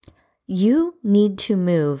You need to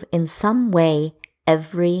move in some way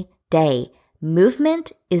every day.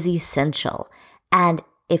 Movement is essential. And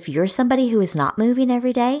if you're somebody who is not moving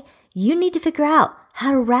every day, you need to figure out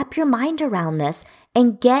how to wrap your mind around this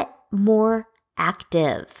and get more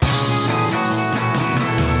active.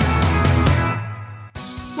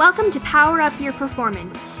 Welcome to Power Up Your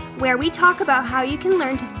Performance, where we talk about how you can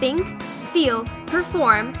learn to think, feel,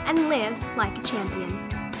 perform, and live like a champion.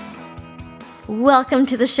 Welcome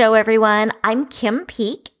to the show, everyone. I'm Kim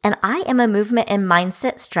Peek, and I am a movement and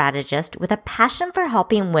mindset strategist with a passion for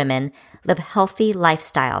helping women live healthy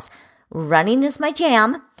lifestyles. Running is my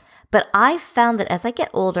jam, but I've found that as I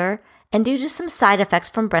get older and due to some side effects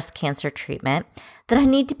from breast cancer treatment, that I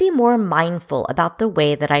need to be more mindful about the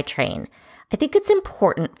way that I train. I think it's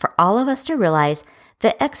important for all of us to realize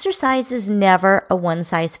that exercise is never a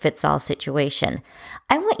one-size-fits-all situation.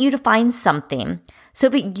 I want you to find something so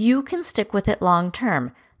that you can stick with it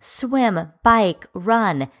long-term. Swim, bike,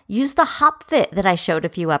 run, use the Hop Fit that I showed a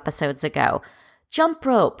few episodes ago. Jump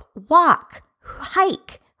rope, walk,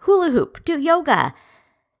 hike, hula hoop, do yoga.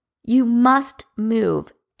 You must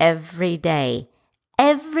move every day.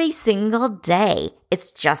 Every single day.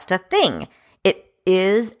 It's just a thing. It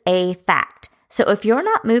is a fact. So if you're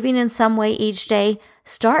not moving in some way each day,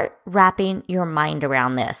 start wrapping your mind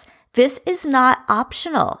around this. This is not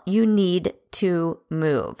optional. You need to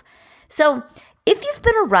move. So if you've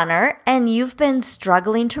been a runner and you've been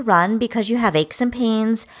struggling to run because you have aches and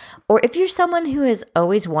pains, or if you're someone who has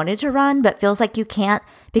always wanted to run but feels like you can't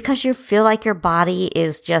because you feel like your body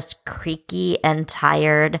is just creaky and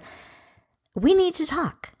tired, we need to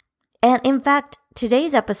talk. And in fact,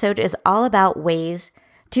 today's episode is all about ways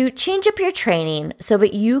to change up your training so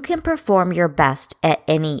that you can perform your best at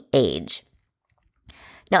any age.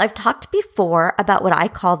 Now, I've talked before about what I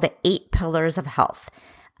call the 8 pillars of health,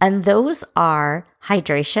 and those are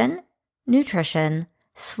hydration, nutrition,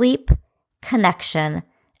 sleep, connection,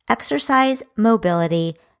 exercise,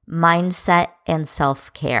 mobility, mindset, and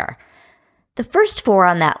self-care. The first 4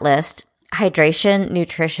 on that list, hydration,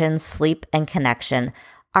 nutrition, sleep, and connection,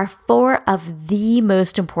 are 4 of the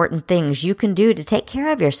most important things you can do to take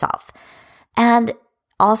care of yourself and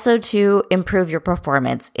also to improve your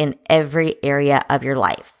performance in every area of your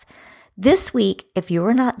life. This week, if you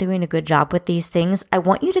are not doing a good job with these things, I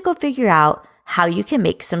want you to go figure out how you can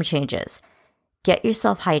make some changes. Get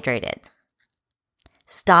yourself hydrated.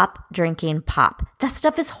 Stop drinking pop. That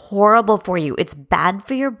stuff is horrible for you. It's bad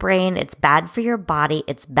for your brain. It's bad for your body.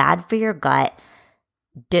 It's bad for your gut.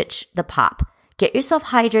 Ditch the pop. Get yourself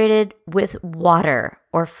hydrated with water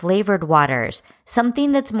or flavored waters,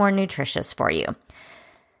 something that's more nutritious for you.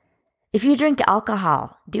 If you drink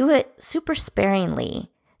alcohol, do it super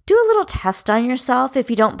sparingly. Do a little test on yourself if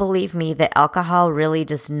you don't believe me that alcohol really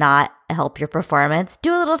does not help your performance.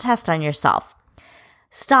 Do a little test on yourself.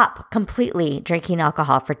 Stop completely drinking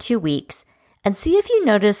alcohol for 2 weeks and see if you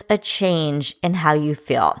notice a change in how you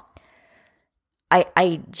feel.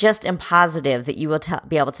 I just am positive that you will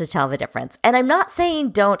be able to tell the difference. And I'm not saying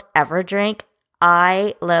don't ever drink.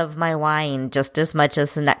 I love my wine just as much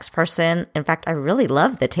as the next person. In fact, I really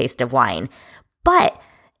love the taste of wine. But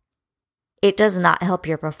it does not help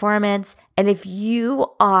your performance. And if you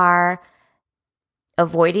are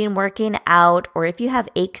avoiding working out or if you have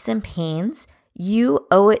aches and pains, you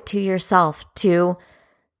owe it to yourself to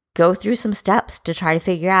go through some steps to try to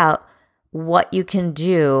figure out what you can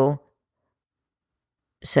do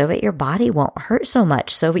so that your body won't hurt so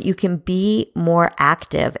much, so that you can be more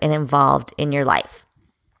active and involved in your life.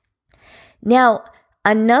 Now,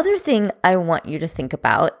 another thing I want you to think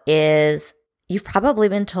about is you've probably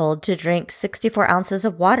been told to drink 64 ounces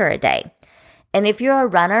of water a day. And if you're a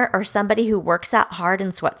runner or somebody who works out hard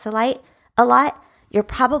and sweats a lot, you're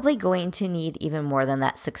probably going to need even more than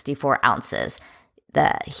that 64 ounces.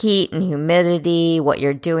 The heat and humidity, what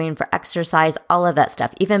you're doing for exercise, all of that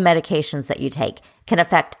stuff, even medications that you take can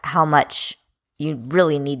affect how much you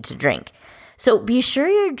really need to drink. So be sure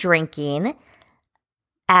you're drinking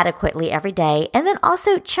adequately every day. And then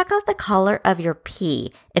also check out the color of your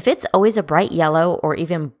pee. If it's always a bright yellow or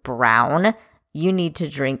even brown, you need to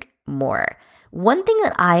drink more. One thing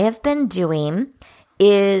that I have been doing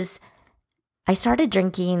is I started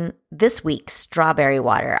drinking this week strawberry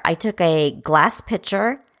water. I took a glass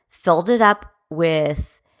pitcher, filled it up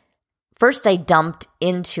with, first I dumped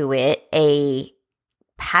into it a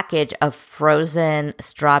package of frozen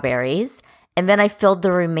strawberries, and then I filled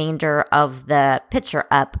the remainder of the pitcher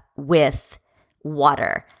up with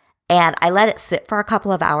water. And I let it sit for a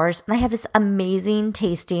couple of hours, and I have this amazing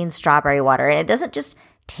tasting strawberry water. And it doesn't just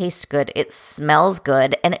taste good, it smells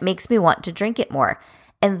good, and it makes me want to drink it more.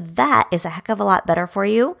 And that is a heck of a lot better for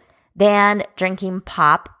you than drinking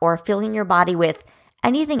pop or filling your body with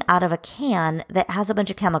anything out of a can that has a bunch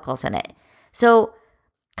of chemicals in it. So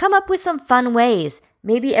come up with some fun ways.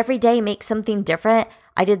 Maybe every day make something different.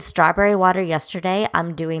 I did strawberry water yesterday.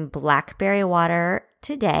 I'm doing blackberry water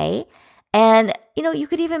today. And, you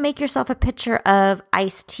could even make yourself a pitcher of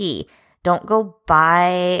iced tea. Don't go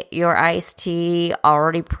buy your iced tea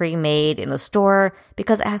already pre-made in the store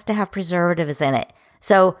because it has to have preservatives in it.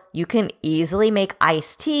 So you can easily make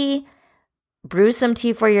iced tea, brew some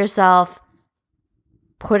tea for yourself,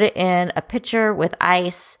 put it in a pitcher with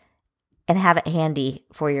ice, and have it handy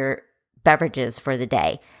for your beverages for the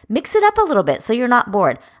day. Mix it up a little bit so you're not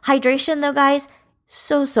bored. Hydration though, guys,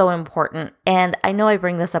 so important. And I know I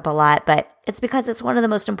bring this up a lot, but it's because it's one of the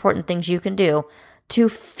most important things you can do to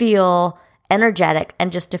feel energetic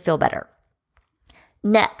and just to feel better.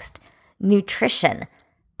 Next, nutrition.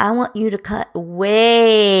 I want you to cut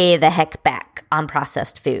way the heck back on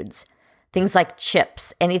processed foods. Things like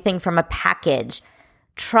chips, anything from a package.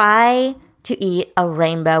 Try to eat a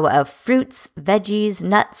rainbow of fruits, veggies,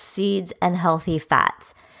 nuts, seeds, and healthy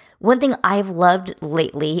fats. One thing I've loved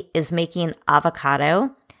lately is making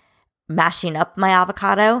avocado, mashing up my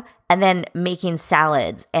avocado, and then making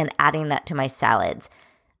salads and adding that to my salads.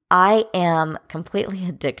 I am completely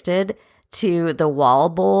addicted to the wall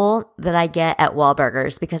bowl that I get at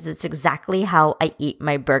Wahlburgers because it's exactly how I eat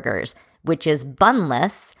my burgers, which is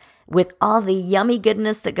bunless with all the yummy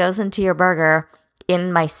goodness that goes into your burger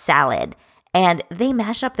in my salad. And they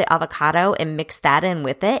mash up the avocado and mix that in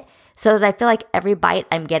with it so that I feel like every bite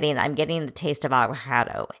I'm getting the taste of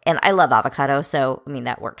avocado. And I love avocado, so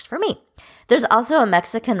that works for me. There's also a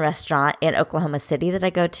Mexican restaurant in Oklahoma City that I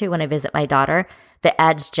go to when I visit my daughter that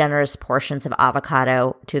adds generous portions of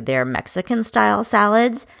avocado to their Mexican style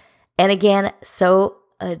salads. And again, so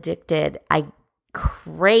addicted. I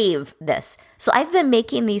crave this. So I've been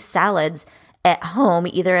making these salads at home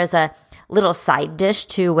either as a little side dish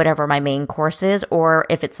to whatever my main course is, or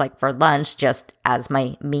if it's like for lunch, just as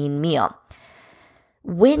my main meal.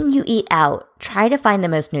 When you eat out, try to find the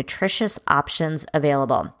most nutritious options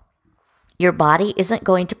available. Your body isn't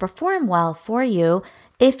going to perform well for you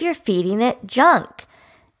if you're feeding it junk.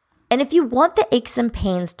 And if you want the aches and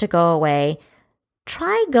pains to go away,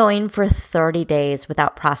 try going for 30 days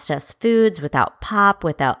without processed foods, without pop,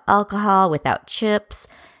 without alcohol, without chips.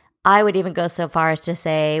 I would even go so far as to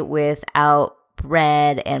say without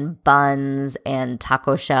bread and buns and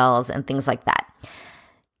taco shells and things like that.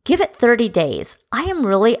 Give it 30 days. I am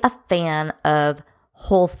really a fan of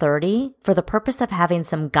Whole30 for the purpose of having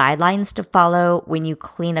some guidelines to follow when you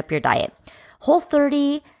clean up your diet.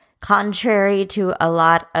 Whole30, contrary to a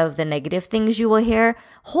lot of the negative things you will hear,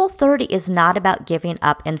 Whole30 is not about giving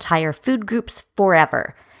up entire food groups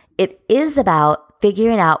forever. It is about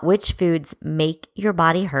figuring out which foods make your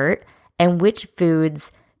body hurt and which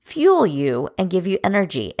foods fuel you and give you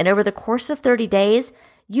energy. And over the course of 30 days,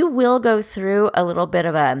 you will go through a little bit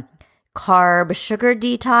of a carb sugar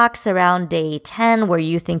detox around day 10 where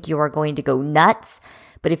you think you are going to go nuts.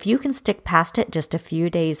 But if you can stick past it just a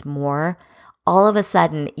few days more, all of a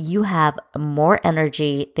sudden you have more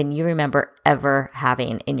energy than you remember ever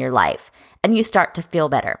having in your life. And you start to feel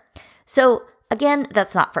better. So again,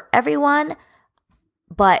 that's not for everyone,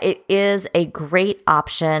 but it is a great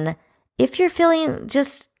option if you're feeling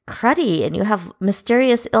just cruddy and you have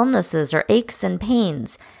mysterious illnesses or aches and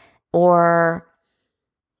pains. Or,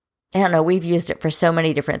 I don't know, we've used it for so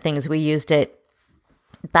many different things. We used it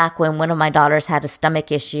back when one of my daughters had a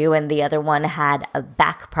stomach issue and the other one had a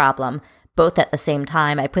back problem, both at the same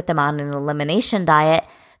time. I put them on an elimination diet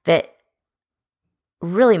that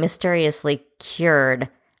really mysteriously cured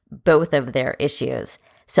both of their issues.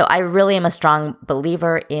 So I really am a strong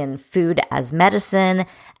believer in food as medicine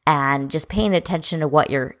and just paying attention to what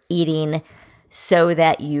you're eating so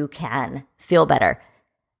that you can feel better.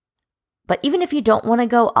 But even if you don't want to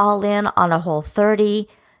go all in on a Whole30,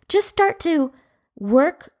 just start to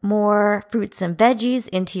work more fruits and veggies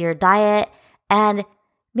into your diet and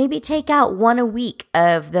maybe take out one a week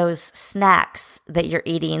of those snacks that you're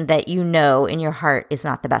eating that you know in your heart is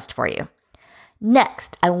not the best for you.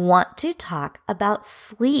 Next, I want to talk about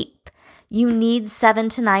sleep. You need 7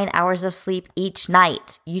 to 9 hours of sleep each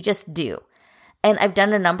night. You just do. And I've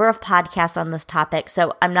done a number of podcasts on this topic,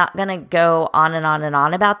 so I'm not going to go on and on and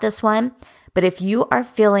on about this one. But if you are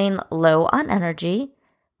feeling low on energy,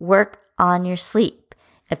 work on your sleep.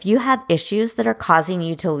 If you have issues that are causing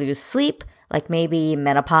you to lose sleep, like maybe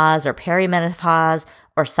menopause or perimenopause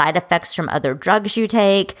or side effects from other drugs you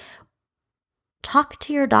take, talk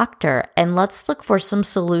to your doctor and let's look for some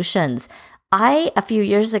solutions. A few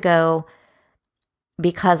years ago,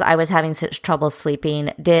 because I was having such trouble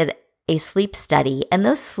sleeping, did a sleep study. And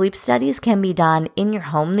those sleep studies can be done in your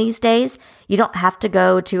home these days. You don't have to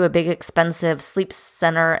go to a big expensive sleep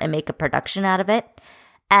center and make a production out of it.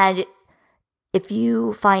 And if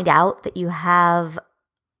you find out that you have,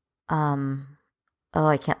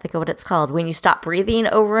 I can't think of what it's called, when you stop breathing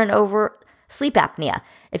over and over, sleep apnea.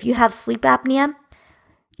 If you have sleep apnea,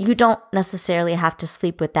 you don't necessarily have to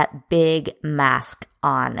sleep with that big mask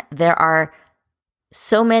on. There are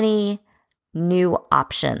so many new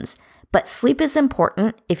options, but sleep is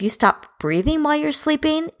important. If you stop breathing while you're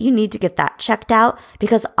sleeping, you need to get that checked out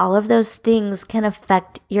because all of those things can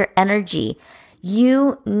affect your energy.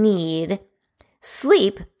 You need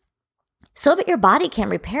sleep so that your body can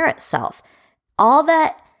repair itself. All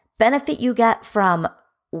that benefit you get from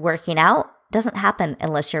working out doesn't happen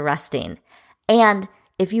unless you're resting. And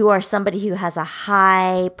if you are somebody who has a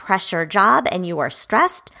high pressure job and you are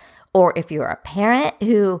stressed, or if you're a parent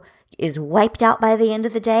who is wiped out by the end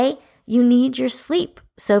of the day, you need your sleep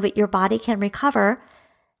so that your body can recover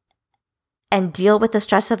and deal with the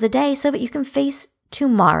stress of the day so that you can face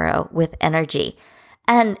tomorrow with energy.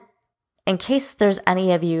 And in case there's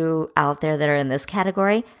any of you out there that are in this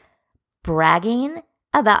category, bragging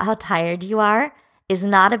about how tired you are is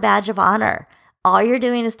not a badge of honor. All you're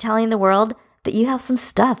doing is telling the world that you have some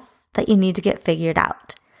stuff that you need to get figured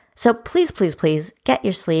out. So please, please, please get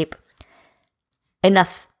your sleep.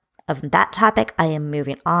 Enough of that topic. I am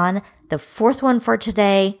moving on. The fourth one for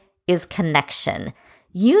today is connection.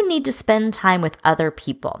 You need to spend time with other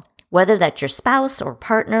people, whether that's your spouse or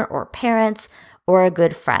partner or parents or a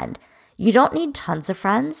good friend. You don't need tons of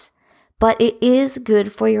friends, but it is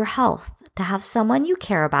good for your health to have someone you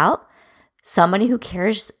care about, someone who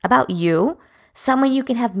cares about you, someone you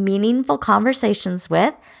can have meaningful conversations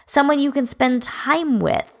with, someone you can spend time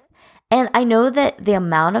with. And I know that the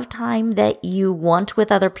amount of time that you want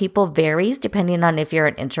with other people varies depending on if you're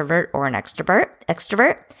an introvert or an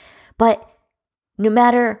extrovert. But no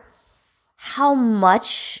matter how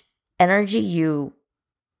much energy you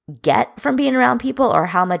get from being around people or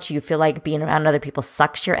how much you feel like being around other people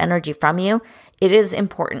sucks your energy from you, it is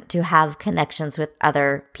important to have connections with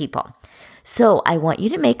other people. So I want you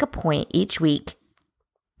to make a point each week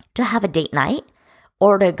to have a date night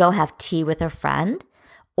or to go have tea with a friend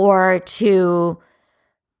or to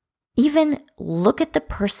even look at the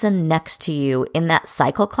person next to you in that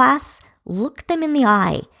cycle class, look them in the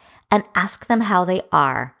eye and ask them how they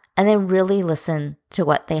are, and then really listen to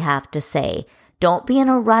what they have to say. Don't be in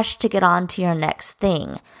a rush to get on to your next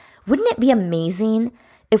thing. Wouldn't it be amazing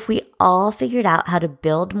if we all figured out how to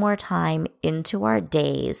build more time into our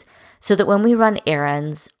days so that when we run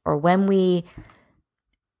errands or when we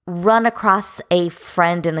run across a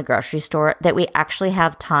friend in the grocery store, that we actually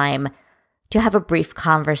have time to have a brief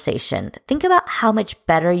conversation? Think about how much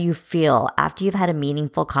better you feel after you've had a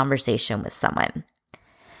meaningful conversation with someone.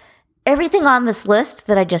 Everything on this list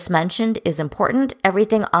that I just mentioned is important.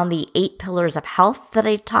 Everything on the 8 pillars of health that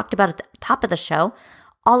I talked about at the top of the show,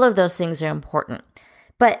 all of those things are important.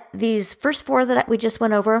 But these first 4 that we just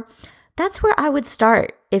went over, that's where I would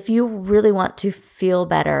start if you really want to feel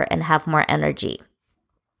better and have more energy.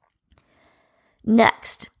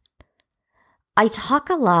 Next, I talk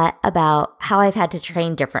a lot about how I've had to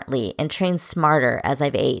train differently and train smarter as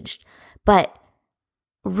I've aged. But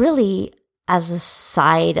really, as the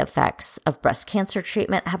side effects of breast cancer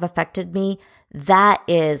treatment have affected me, that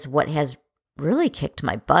is what has really kicked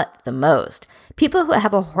my butt the most. People who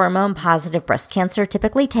have a hormone-positive breast cancer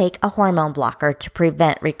typically take a hormone blocker to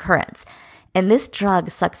prevent recurrence. And this drug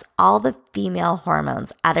sucks all the female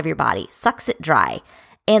hormones out of your body, sucks it dry.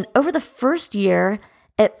 And over the first year,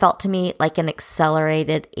 it felt to me like an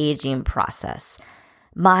accelerated aging process.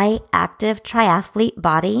 My active triathlete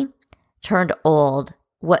body turned old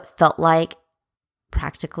what felt like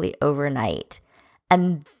practically overnight.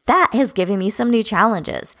 And that has given me some new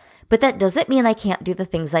challenges. But that doesn't mean I can't do the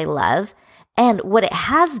things I love. And what it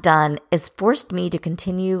has done is forced me to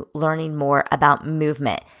continue learning more about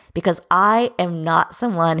movement, because I am not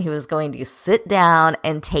someone who is going to sit down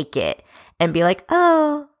and take it and be like,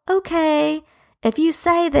 oh, okay, if you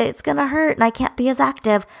say that it's going to hurt and I can't be as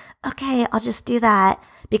active, okay, I'll just do that.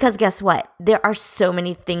 Because guess what? There are so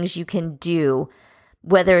many things you can do,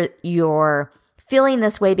 whether you're feeling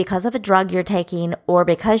this way because of a drug you're taking or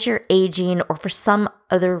because you're aging or for some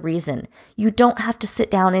other reason. You don't have to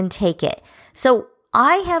sit down and take it. So what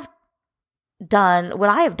I have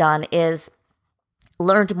done is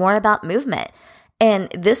learned more about movement. And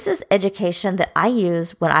this is education that I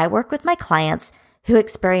use when I work with my clients who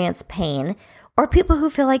experience pain or people who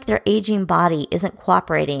feel like their aging body isn't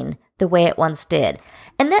cooperating the way it once did.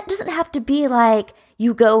 And that doesn't have to be like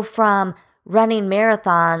you go from running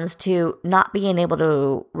marathons to not being able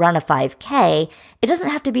to run a 5K, it doesn't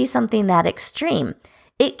have to be something that extreme.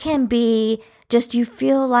 It can be just you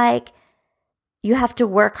feel like you have to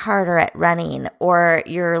work harder at running, or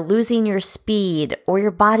you're losing your speed, or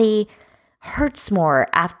your body hurts more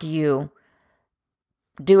after you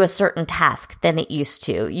do a certain task than it used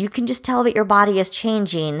to. You can just tell that your body is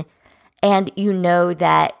changing and you know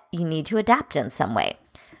that you need to adapt in some way.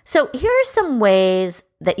 So here are some ways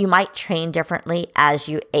that you might train differently as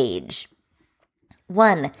you age.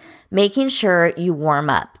 1, making sure you warm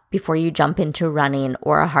up before you jump into running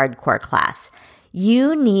or a hardcore class.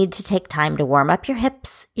 You need to take time to warm up your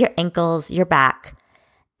hips, your ankles, your back,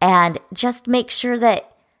 and just make sure that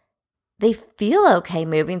they feel okay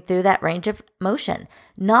moving through that range of motion.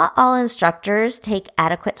 Not all instructors take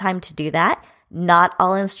adequate time to do that. Not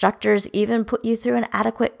all instructors even put you through an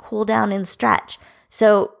adequate cool down and stretch.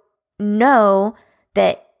 So know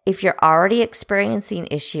that if you're already experiencing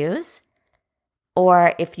issues,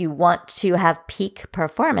 or if you want to have peak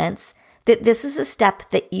performance, that this is a step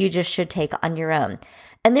that you just should take on your own.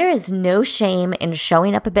 And there is no shame in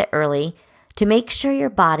showing up a bit early to make sure your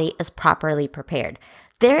body is properly prepared.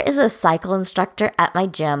 There is a cycle instructor at my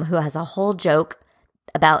gym who has a whole joke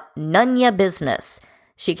about none ya business.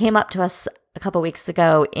 She came up to us a couple weeks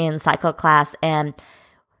ago in cycle class and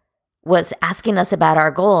was asking us about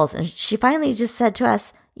our goals. And she finally just said to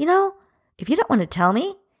us, if you don't want to tell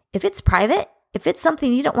me, if it's private, if it's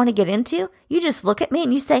something you don't want to get into, you just look at me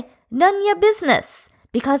and you say, none ya business,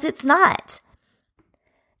 because it's not.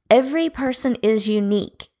 Every person is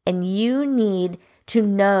unique, and you need to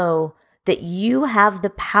know that you have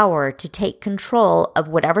the power to take control of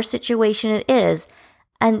whatever situation it is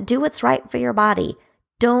and do what's right for your body.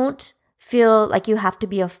 Don't feel like you have to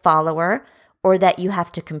be a follower or that you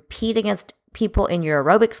have to compete against people in your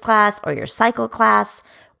aerobics class or your cycle class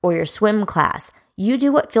or your swim class. You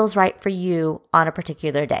do what feels right for you on a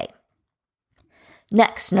particular day.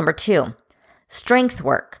 Next, number 2, strength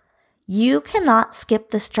work. You cannot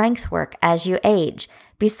skip the strength work as you age.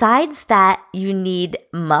 Besides that, you need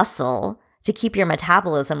muscle to keep your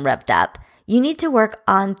metabolism revved up. You need to work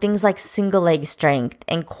on things like single leg strength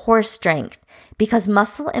and core strength because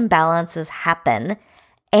muscle imbalances happen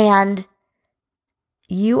and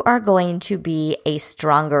you are going to be a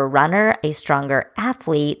stronger runner, a stronger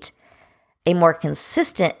athlete, a more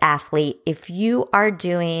consistent athlete if you are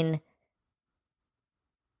doing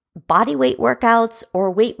body weight workouts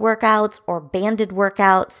or weight workouts or banded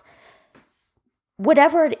workouts.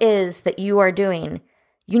 Whatever it is that you are doing,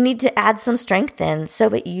 you need to add some strength in so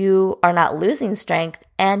that you are not losing strength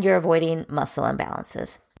and you're avoiding muscle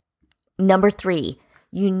imbalances. Number 3,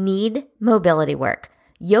 you need mobility work.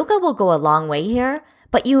 Yoga will go a long way here,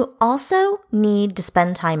 but you also need to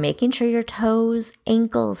spend time making sure your toes,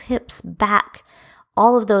 ankles, hips, back,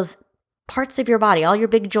 all of those parts of your body, all your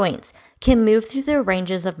big joints can move through their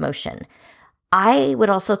ranges of motion. I would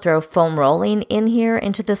also throw foam rolling in here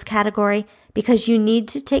into this category because you need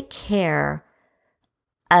to take care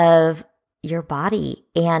of your body.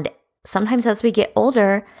 And sometimes as we get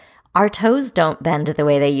older, our toes don't bend the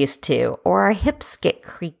way they used to, or our hips get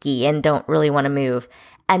creaky and don't really want to move.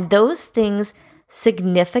 And those things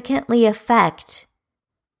significantly affect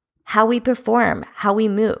how we perform, how we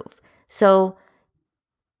move. So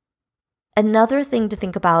another thing to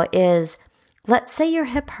think about is, let's say your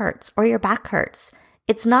hip hurts or your back hurts.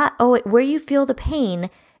 It's not, where you feel the pain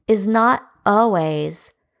is not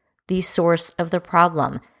always the source of the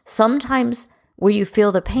problem. Sometimes where you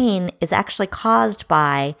feel the pain is actually caused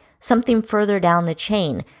by something further down the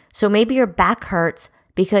chain. So maybe your back hurts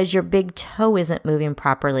because your big toe isn't moving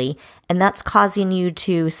properly, and that's causing you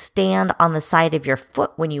to stand on the side of your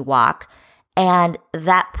foot when you walk, and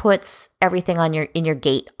that puts everything in your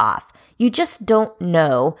gait off. You just don't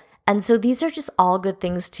know. And so these are just all good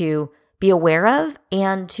things to be aware of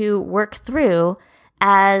and to work through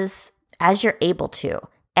as you're able to.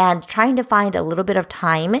 And trying to find a little bit of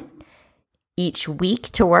time each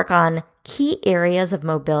week to work on key areas of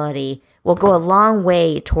mobility will go a long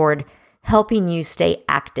way toward helping you stay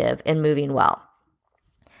active and moving well.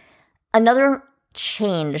 Another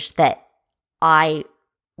change that I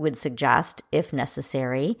would suggest, if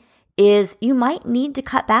necessary, is you might need to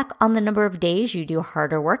cut back on the number of days you do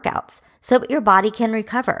harder workouts so that your body can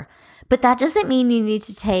recover. But that doesn't mean you need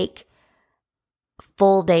to take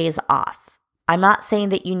full days off. I'm not saying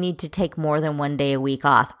that you need to take more than 1 day a week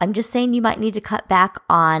off. I'm just saying you might need to cut back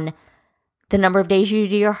on the number of days you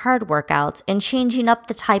do your hard workouts and changing up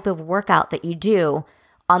the type of workout that you do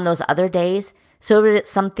on those other days so that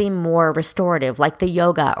it's something more restorative, like the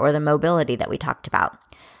yoga or the mobility that we talked about.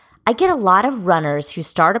 I get a lot of runners who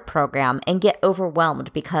start a program and get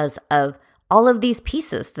overwhelmed because of all of these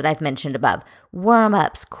pieces that I've mentioned above: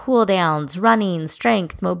 warm-ups, cool downs, running,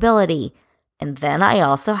 strength, mobility. And then I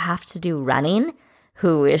also have to do running.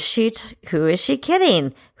 Who is she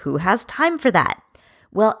kidding? Who has time for that?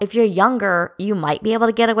 Well, if you're younger, you might be able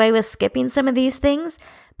to get away with skipping some of these things.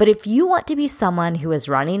 But if you want to be someone who is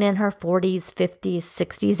running in her 40s, 50s,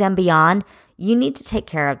 60s, and beyond, you need to take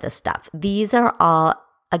care of this stuff. These are all,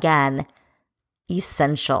 again,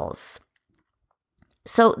 essentials.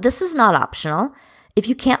 So this is not optional. If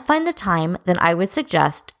you can't find the time, then I would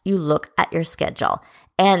suggest you look at your schedule.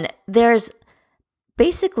 And there's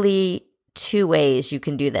basically two ways you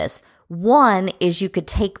can do this. One is you could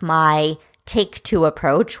take my Take Two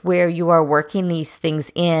approach, where you are working these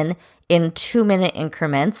things in 2-minute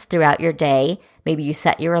increments throughout your day. Maybe you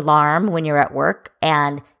set your alarm when you're at work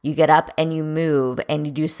and you get up and you move and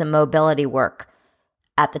you do some mobility work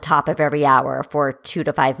at the top of every hour for 2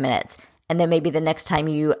 to 5 minutes. And then maybe the next time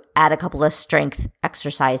you add a couple of strength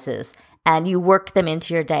exercises and you work them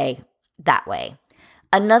into your day that way.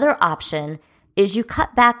 Another option is you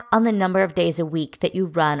cut back on the number of days a week that you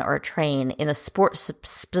run or train in a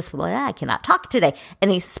in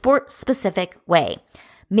a sport-specific way.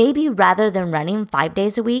 Maybe rather than running 5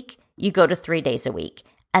 days a week, you go to 3 days a week.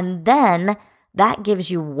 And then that gives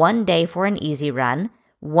you 1 day for an easy run,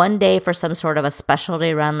 1 day for some sort of a special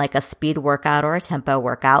day run like a speed workout or a tempo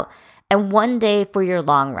workout, and 1 day for your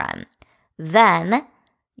long run. Then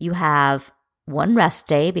you have 1 rest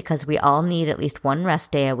day, because we all need at least 1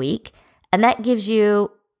 rest day a week. And that gives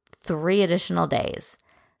you 3 additional days.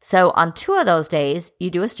 So on 2 of those days, you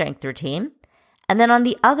do a strength routine. And then on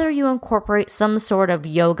the other, you incorporate some sort of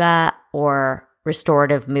yoga or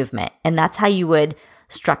restorative movement. And that's how you would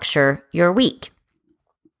structure your week.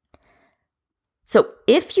 So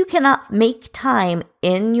if you cannot make time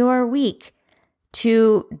in your week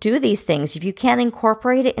to do these things, if you can't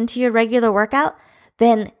incorporate it into your regular workout,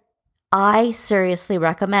 then I seriously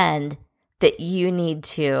recommend that you need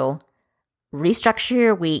to restructure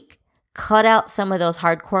your week, cut out some of those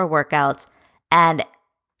hardcore workouts, and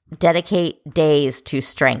dedicate days to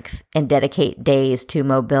strength and dedicate days to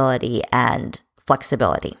mobility and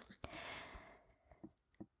flexibility.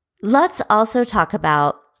 Let's also talk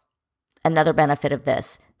about another benefit of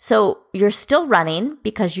this. So you're still running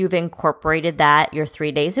because you've incorporated that your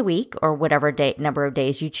 3 days a week or whatever number of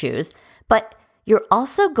days you choose, but you're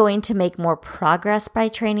also going to make more progress by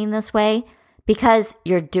training this way, because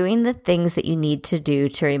you're doing the things that you need to do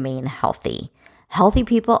to remain healthy. Healthy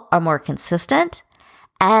people are more consistent,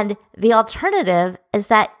 and the alternative is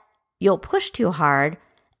that you'll push too hard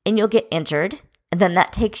and you'll get injured, and then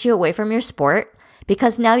that takes you away from your sport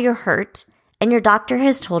because now you're hurt and your doctor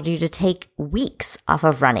has told you to take weeks off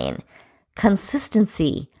of running.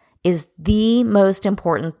 Consistency is the most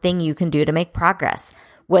important thing you can do to make progress,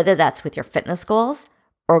 whether that's with your fitness goals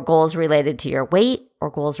or goals related to your weight, or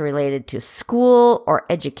goals related to school or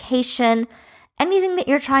education, anything that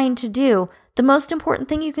you're trying to do. The most important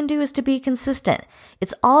thing you can do is to be consistent.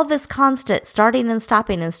 It's all this constant starting and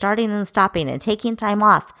stopping and starting and stopping and taking time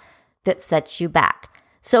off that sets you back.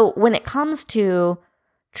 So when it comes to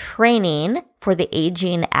training for the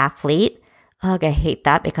aging athlete, I hate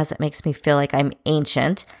that because it makes me feel like I'm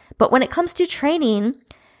ancient. But when it comes to training,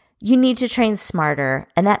 you need to train smarter.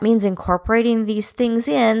 And that means incorporating these things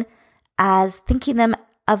in as thinking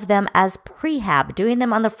of them as prehab, doing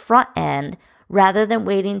them on the front end rather than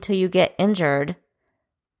waiting till you get injured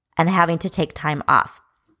and having to take time off.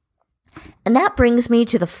 And that brings me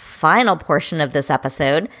to the final portion of this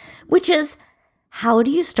episode, which is, how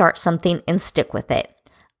do you start something and stick with it?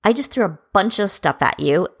 I just threw a bunch of stuff at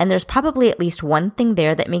you, and there's probably at least one thing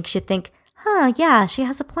there that makes you think, yeah, she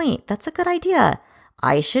has a point. That's a good idea.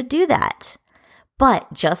 I should do that.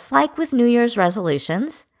 But just like with New Year's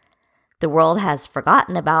resolutions, the world has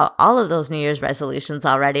forgotten about all of those New Year's resolutions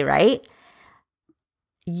already, right?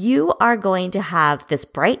 You are going to have this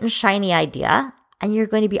bright and shiny idea, and you're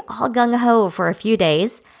going to be all gung-ho for a few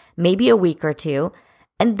days, maybe a week or two,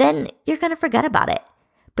 and then you're going to forget about it.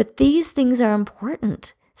 But these things are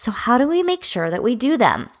important. So how do we make sure that we do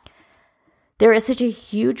them? There is such a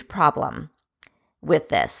huge problem with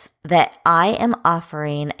this that I am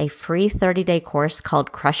offering a free 30-day course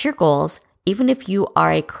called Crush Your Goals, even if you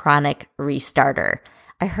are a chronic restarter.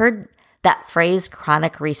 I heard that phrase,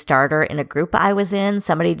 chronic restarter, in a group I was in.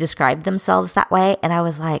 Somebody described themselves that way, and I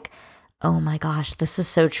was like, oh my gosh, this is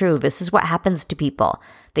so true. This is what happens to people.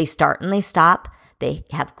 They start and they stop. They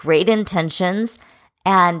have great intentions,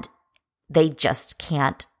 and they just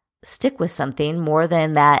can't stick with something more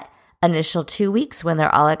than that initial 2 weeks when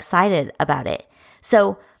they're all excited about it.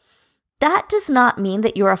 So that does not mean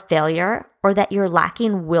that you're a failure or that you're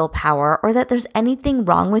lacking willpower or that there's anything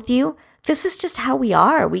wrong with you. This is just how we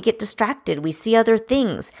are. We get distracted. We see other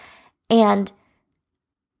things. And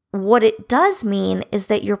what it does mean is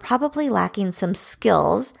that you're probably lacking some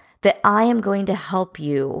skills that I am going to help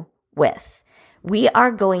you with. We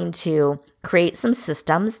are going to create some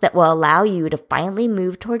systems that will allow you to finally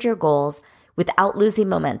move towards your goals without losing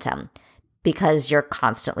momentum because you're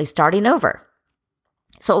constantly starting over.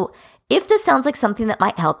 So if this sounds like something that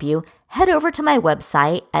might help you, head over to my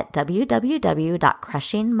website at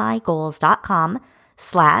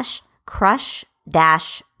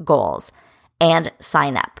www.crushingmygoals.com/crush-goals and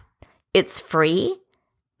sign up. It's free.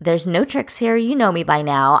 There's no tricks here. You know me by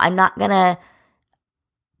now. I'm not going to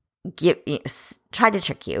try to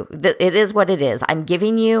trick you. It is what it is. I'm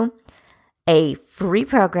giving you a free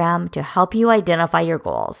program to help you identify your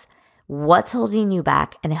goals, what's holding you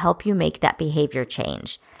back, and help you make that behavior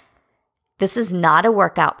change. This is not a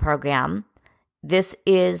workout program. This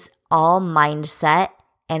is all mindset,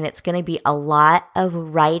 and it's going to be a lot of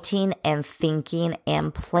writing and thinking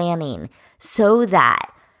and planning so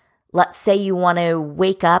that, let's say you want to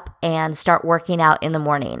wake up and start working out in the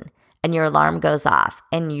morning and your alarm goes off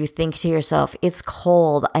and you think to yourself, it's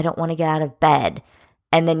cold, I don't want to get out of bed.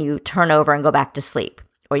 And then you turn over and go back to sleep,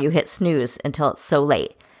 or you hit snooze until it's so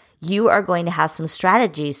late. You are going to have some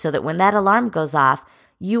strategies so that when that alarm goes off,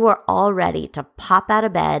 you are all ready to pop out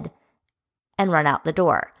of bed and run out the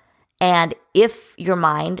door. And if your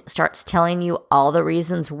mind starts telling you all the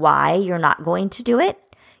reasons why you're not going to do it,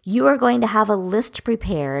 you are going to have a list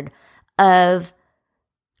prepared of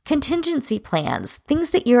contingency plans,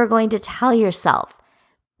 things that you're going to tell yourself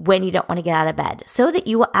when you don't want to get out of bed so that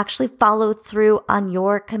you will actually follow through on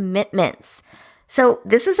your commitments. So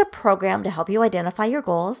this is a program to help you identify your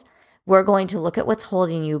goals. We're going to look at what's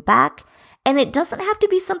holding you back. And it doesn't have to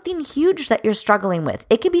be something huge that you're struggling with.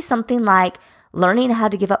 It could be something like learning how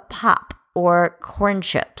to give up pop or corn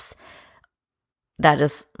chips. That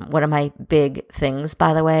is one of my big things,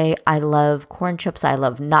 by the way. I love corn chips. I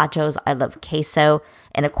love nachos. I love queso.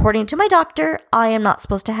 And according to my doctor, I am not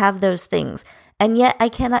supposed to have those things. And yet I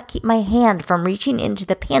cannot keep my hand from reaching into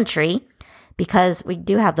the pantry because we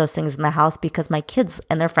do have those things in the house because my kids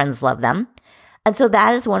and their friends love them. And so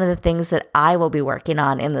that is one of the things that I will be working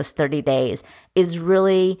on in this 30 days is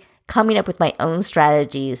really coming up with my own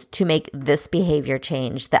strategies to make this behavior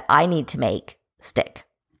change that I need to make stick.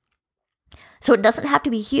 So it doesn't have to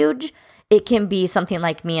be huge. It can be something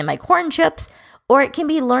like me and my corn chips, or it can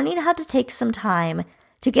be learning how to take some time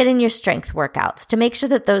to get in your strength workouts to make sure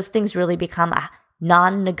that those things really become a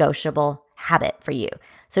non-negotiable habit for you.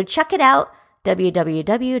 So check it out,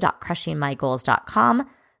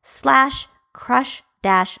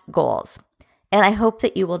 www.crushingmygoals.com/crush-goals. And I hope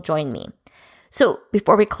that you will join me. So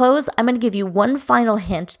before we close, I'm going to give you one final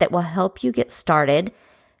hint that will help you get started,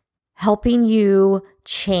 helping you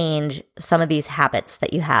change some of these habits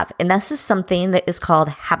that you have. And this is something that is called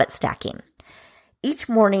habit stacking. Each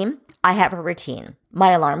morning, I have a routine.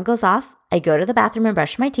 My alarm goes off. I go to the bathroom and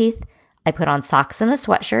brush my teeth. I put on socks and a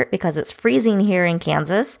sweatshirt because it's freezing here in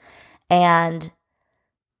Kansas. And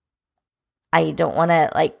I don't want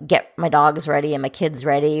to get my dogs ready and my kids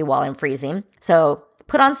ready while I'm freezing. So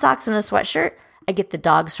put on socks and a sweatshirt. I get the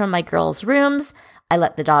dogs from my girls' rooms. I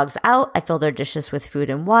let the dogs out. I fill their dishes with food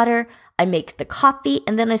and water. I make the coffee,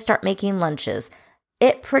 and then I start making lunches.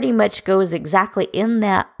 It pretty much goes exactly in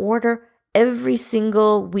that order every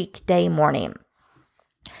single weekday morning.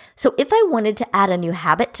 So if I wanted to add a new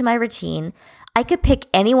habit to my routine, I could pick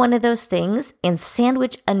any one of those things and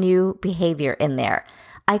sandwich a new behavior in there.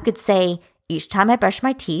 I could say, each time I brush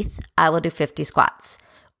my teeth, I will do 50 squats.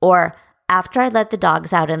 Or after I let the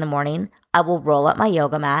dogs out in the morning, I will roll up my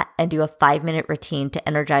yoga mat and do a 5-minute routine to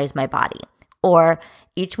energize my body. Or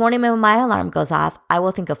each morning when my alarm goes off, I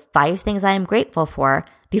will think of 5 things I am grateful for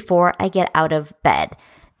before I get out of bed.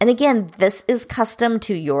 And again, this is custom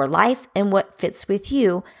to your life and what fits with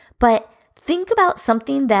you, but think about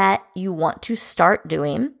something that you want to start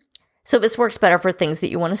doing. So this works better for things that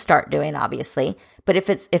you want to start doing, obviously. But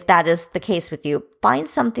if that is the case with you, find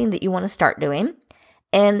something that you want to start doing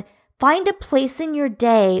and find a place in your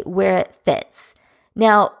day where it fits.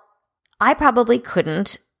 Now, I probably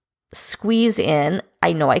couldn't squeeze in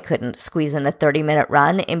a 30-minute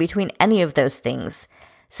run in between any of those things.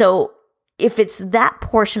 So if it's that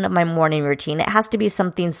portion of my morning routine, it has to be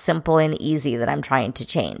something simple and easy that I'm trying to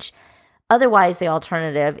change. Otherwise, the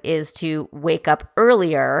alternative is to wake up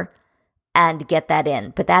earlier and get that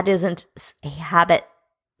in. But that isn't a habit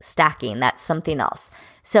stacking. That's something else.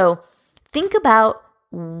 So think about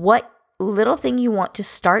what little thing you want to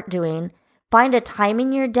start doing. find a time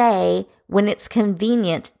in your day when it's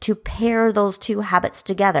convenient to pair those two habits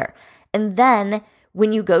together. And then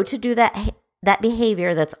when you go to do that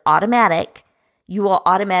behavior that's automatic, you will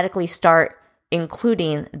automatically start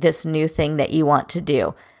including this new thing that you want to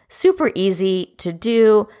do. Super easy to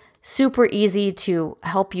do, super easy to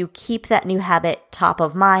help you keep that new habit top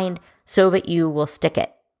of mind so that you will stick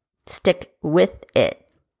with it.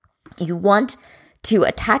 You want to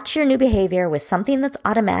attach your new behavior with something that's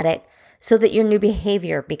automatic so that your new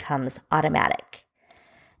behavior becomes automatic.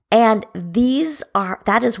 And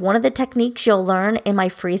that is one of the techniques you'll learn in my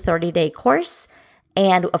free 30-day course.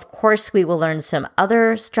 And of course, we will learn some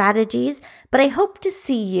other strategies, but I hope to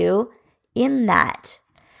see you in that.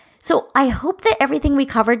 So I hope that everything we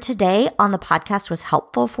covered today on the podcast was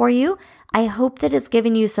helpful for you. I hope that it's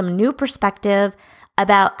given you some new perspective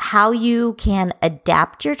about how you can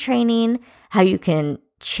adapt your training, how you can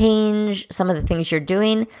change some of the things you're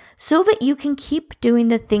doing so that you can keep doing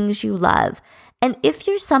the things you love. And if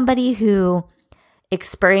you're somebody who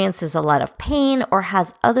experiences a lot of pain or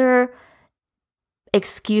has other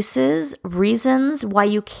excuses, reasons why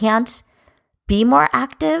you can't be more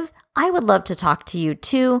active, I would love to talk to you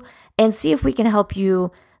too and see if we can help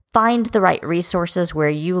you find the right resources where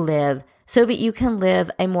you live so that you can live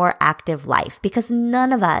a more active life, because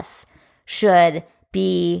none of us should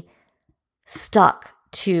be stuck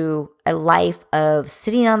to a life of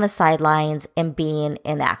sitting on the sidelines and being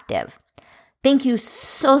inactive. Thank you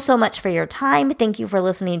so much for your time. Thank you for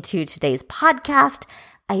listening to today's podcast.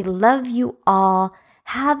 I love you all.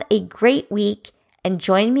 Have a great week and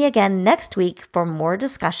join me again next week for more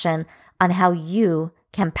discussion on how you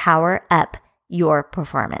can power up your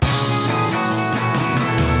performance.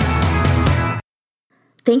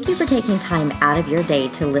 Thank you for taking time out of your day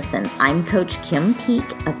to listen. I'm Coach Kim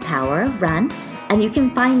Peek of Power of Run, and you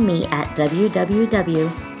can find me at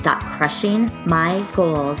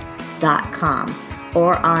www.crushingmygoals.com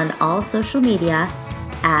or on all social media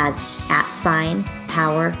as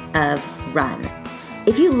 @PowerOfRun.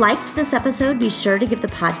 If you liked this episode, be sure to give the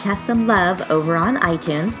podcast some love over on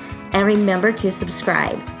iTunes and remember to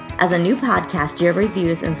subscribe. As a new podcast, your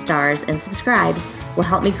reviews and stars and subscribes will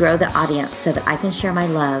help me grow the audience so that I can share my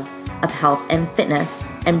love of health and fitness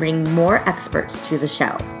and bring more experts to the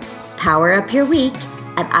show. Power up your week,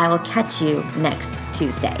 and I will catch you next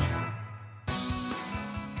Tuesday.